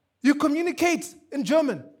you communicate in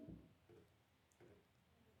German.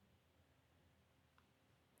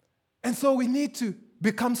 And so we need to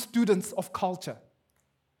become students of culture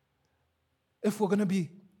if we're going to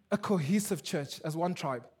be a cohesive church as one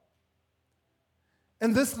tribe.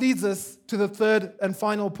 And this leads us to the third and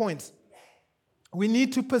final point. We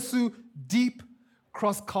need to pursue deep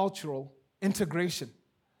cross-cultural integration.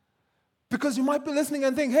 Because you might be listening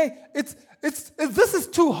and think, hey, this is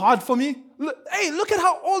too hard for me. Hey, look at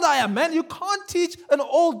how old I am, man. You can't teach an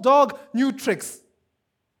old dog new tricks.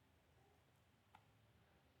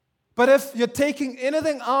 But if you're taking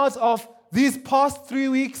anything out of these past 3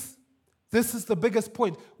 weeks, this is the biggest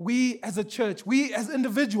point. We as a church, we as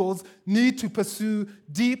individuals need to pursue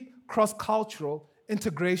deep cross-cultural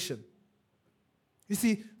integration. You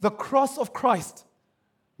see, the cross of Christ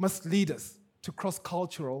must lead us to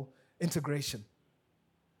cross-cultural integration.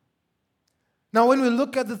 Now, when we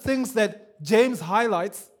look at the things that James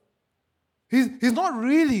highlights, he's not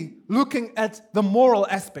really looking at the moral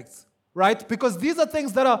aspects, right? Because these are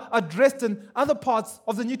things that are addressed in other parts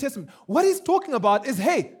of the New Testament. What he's talking about is,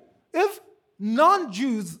 hey, if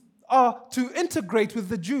non-Jews are to integrate with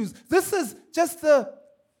the Jews, this is just the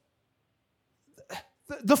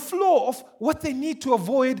flow of what they need to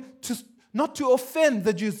avoid, not to offend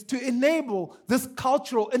the Jews, to enable this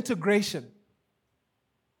cultural integration.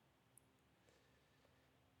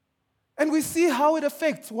 And we see how it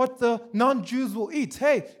affects what the non-Jews will eat.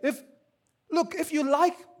 Hey, if you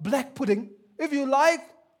like black pudding, if you like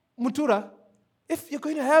mutura, if you're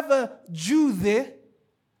going to have a Jew there,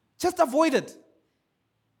 just avoid it.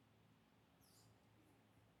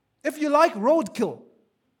 If you like roadkill,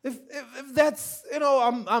 if that's,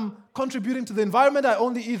 I'm contributing to the environment, I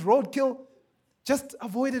only eat roadkill, just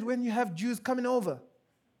avoid it when you have Jews coming over.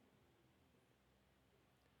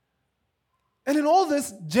 And in all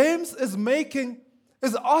this, James is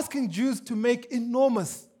asking Jews to make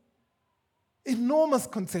enormous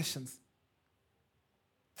concessions.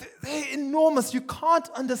 They're enormous. You can't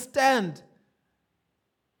understand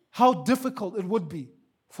how difficult it would be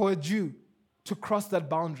for a Jew to cross that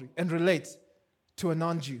boundary and relate to a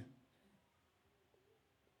non-Jew.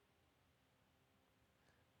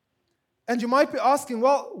 And you might be asking,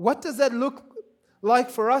 well, what does that look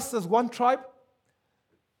like for us as one tribe?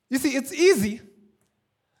 You see, it's easy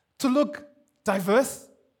to look diverse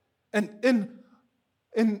and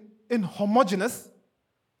in homogeneous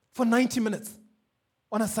for 90 minutes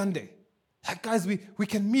on a Sunday. Like, guys, we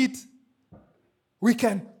can meet, we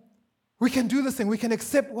can do this thing, we can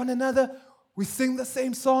accept one another, we sing the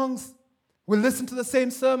same songs, we listen to the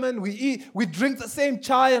same sermon, we eat, we drink the same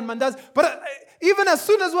chai and mandas. But even as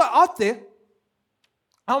soon as we're out there,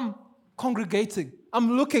 I'm congregating,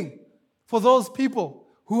 I'm looking for those people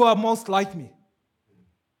who are most like me.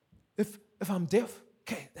 If I'm deaf,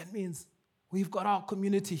 okay, that means we've got our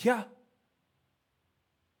community here.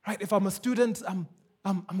 Right? If I'm a student, I'm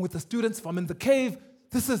with the students. If I'm in the cave,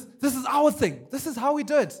 this is our thing. This is how we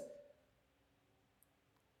do it.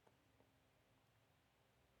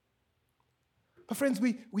 But friends,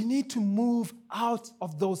 we need to move out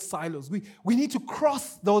of those silos. We need to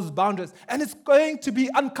cross those boundaries, and it's going to be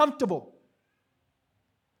uncomfortable.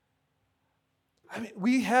 I mean,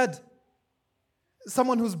 we had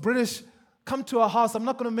someone who's British come to our house. I'm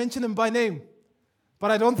not going to mention him by name,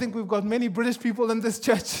 but I don't think we've got many British people in this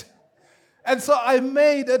church. And so I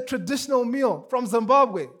made a traditional meal from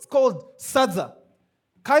Zimbabwe. It's called sadza.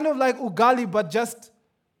 Kind of like ugali, but just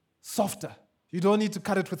softer. You don't need to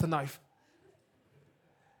cut it with a knife.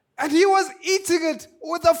 And he was eating it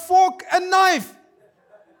with a fork and knife.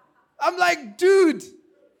 I'm like, dude,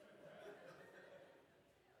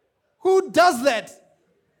 who does that?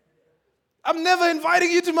 I'm never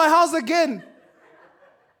inviting you to my house again.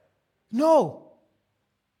 No.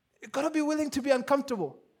 You've got to be willing to be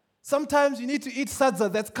uncomfortable. Sometimes you need to eat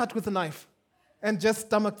sadza that's cut with a knife and just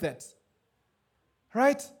stomach that.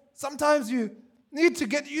 Right? Sometimes you need to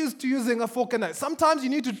get used to using a fork and knife. Sometimes you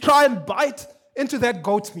need to try and bite into that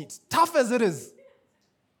goat meat, tough as it is.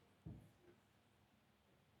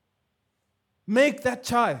 Make that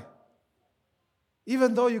chai.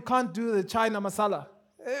 Even though you can't do the chai na masala.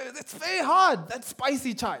 It's very hard, that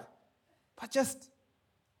spicy chai. But just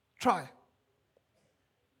try.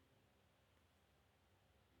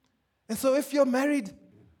 And so if you're married,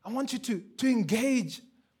 I want you to engage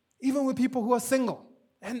even with people who are single.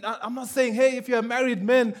 And I'm not saying, hey, if you're a married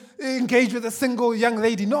man, engage with a single young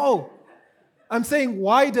lady. No. I'm saying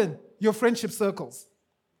widen your friendship circles.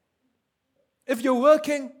 If you're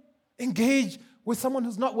working, engage with someone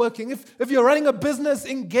who's not working. If you're running a business,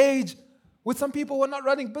 engage with some people who are not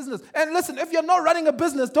running business. And listen, if you're not running a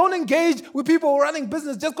business, don't engage with people who are running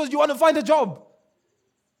business just because you want to find a job.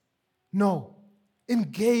 No.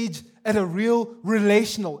 Engage at a real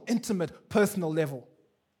relational, intimate, personal level.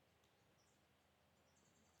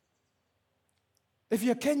 If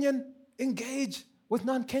you're Kenyan, engage with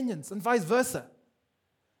non-Kenyans and vice versa.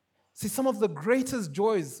 See, some of the greatest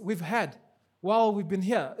joys we've had while we've been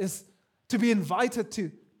here is to be invited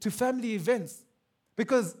to family events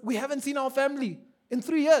because we haven't seen our family in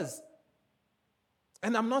 3 years.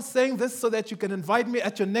 And I'm not saying this so that you can invite me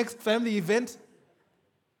at your next family event,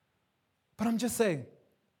 but I'm just saying,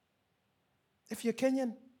 if you're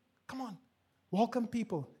Kenyan, come on, welcome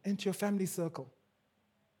people into your family circle.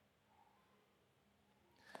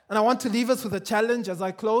 And I want to leave us with a challenge as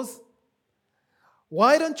I close.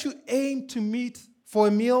 Why don't you aim to meet for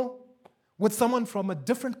a meal with someone from a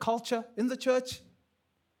different culture in the church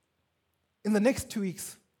in the next 2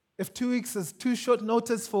 weeks? If 2 weeks is too short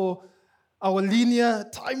notice for our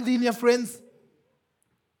time linear friends,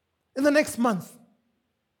 in the next month.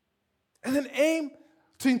 And then aim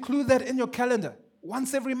to include that in your calendar.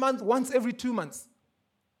 Once every month, once every 2 months.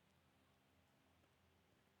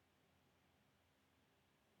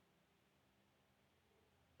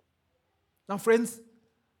 Now, friends,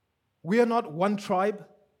 we are not one tribe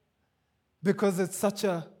because it's such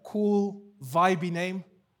a cool, vibey name.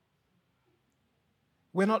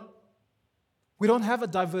 We don't have a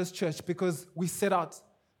diverse church because we set out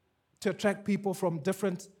to attract people from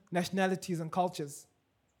different nationalities and cultures.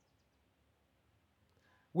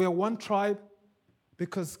 We are one tribe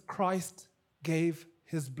because Christ gave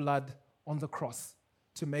his blood on the cross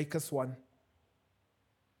to make us one.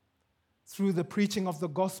 Through the preaching of the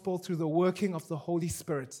gospel, through the working of the Holy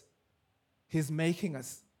Spirit, he's making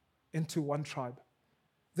us into one tribe.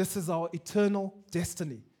 This is our eternal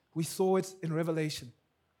destiny. We saw it in Revelation.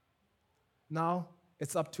 Now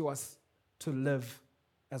it's up to us to live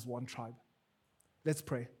as one tribe. Let's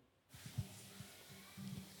pray.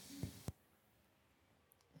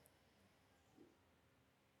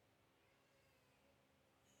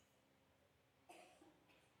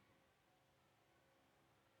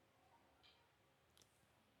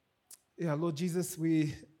 Yeah, Lord Jesus,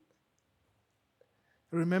 we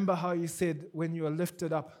remember how you said when you are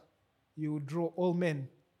lifted up, you will draw all men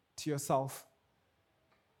to yourself.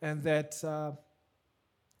 And that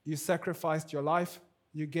you sacrificed your life,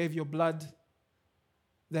 you gave your blood,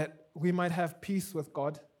 that we might have peace with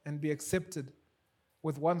God and be accepted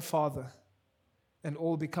with one Father and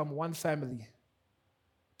all become one family,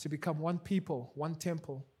 to become one people, one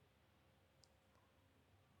temple.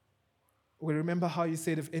 We remember how you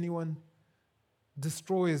said if anyone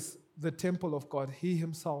destroys the temple of God, he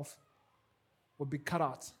himself will be cut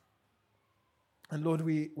out. And Lord,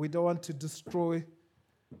 we don't want to destroy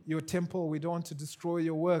your temple. We don't want to destroy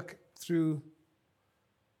your work through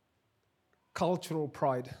cultural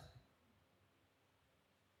pride.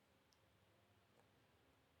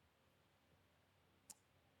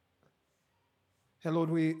 Hey, Lord,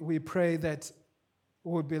 we pray that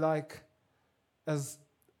we would be like as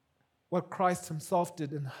what Christ himself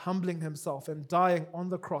did in humbling himself and dying on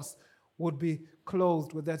the cross, would be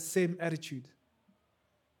clothed with that same attitude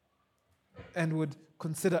and would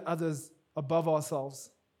consider others above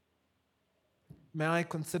ourselves. May I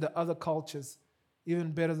consider other cultures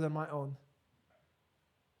even better than my own.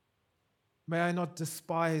 May I not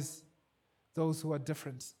despise those who are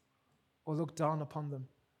different or look down upon them,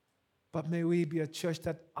 but may we be a church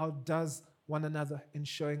that outdoes one another in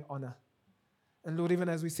showing honor. And Lord, even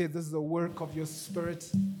as we say, this is a work of your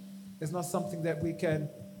Spirit. It's not something that we can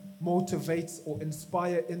motivate or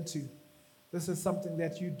inspire into. This is something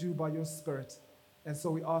that you do by your Spirit. And so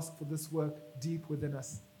we ask for this work deep within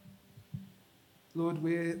us. Lord,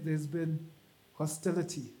 where there's been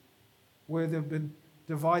hostility, where there have been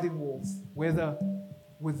dividing walls, whether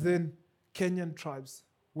within Kenyan tribes,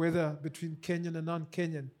 whether between Kenyan and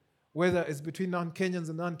non-Kenyan, whether it's between non-Kenyans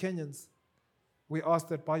and non-Kenyans, we ask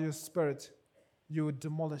that by your Spirit, you would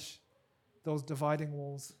demolish those dividing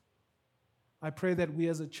walls. I pray that we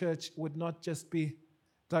as a church would not just be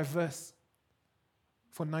diverse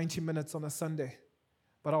for 90 minutes on a Sunday,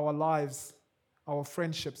 but our lives, our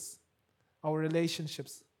friendships, our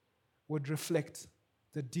relationships would reflect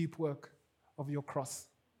the deep work of your cross.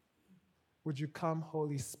 Would you come,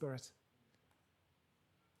 Holy Spirit?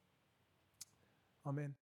 Amen.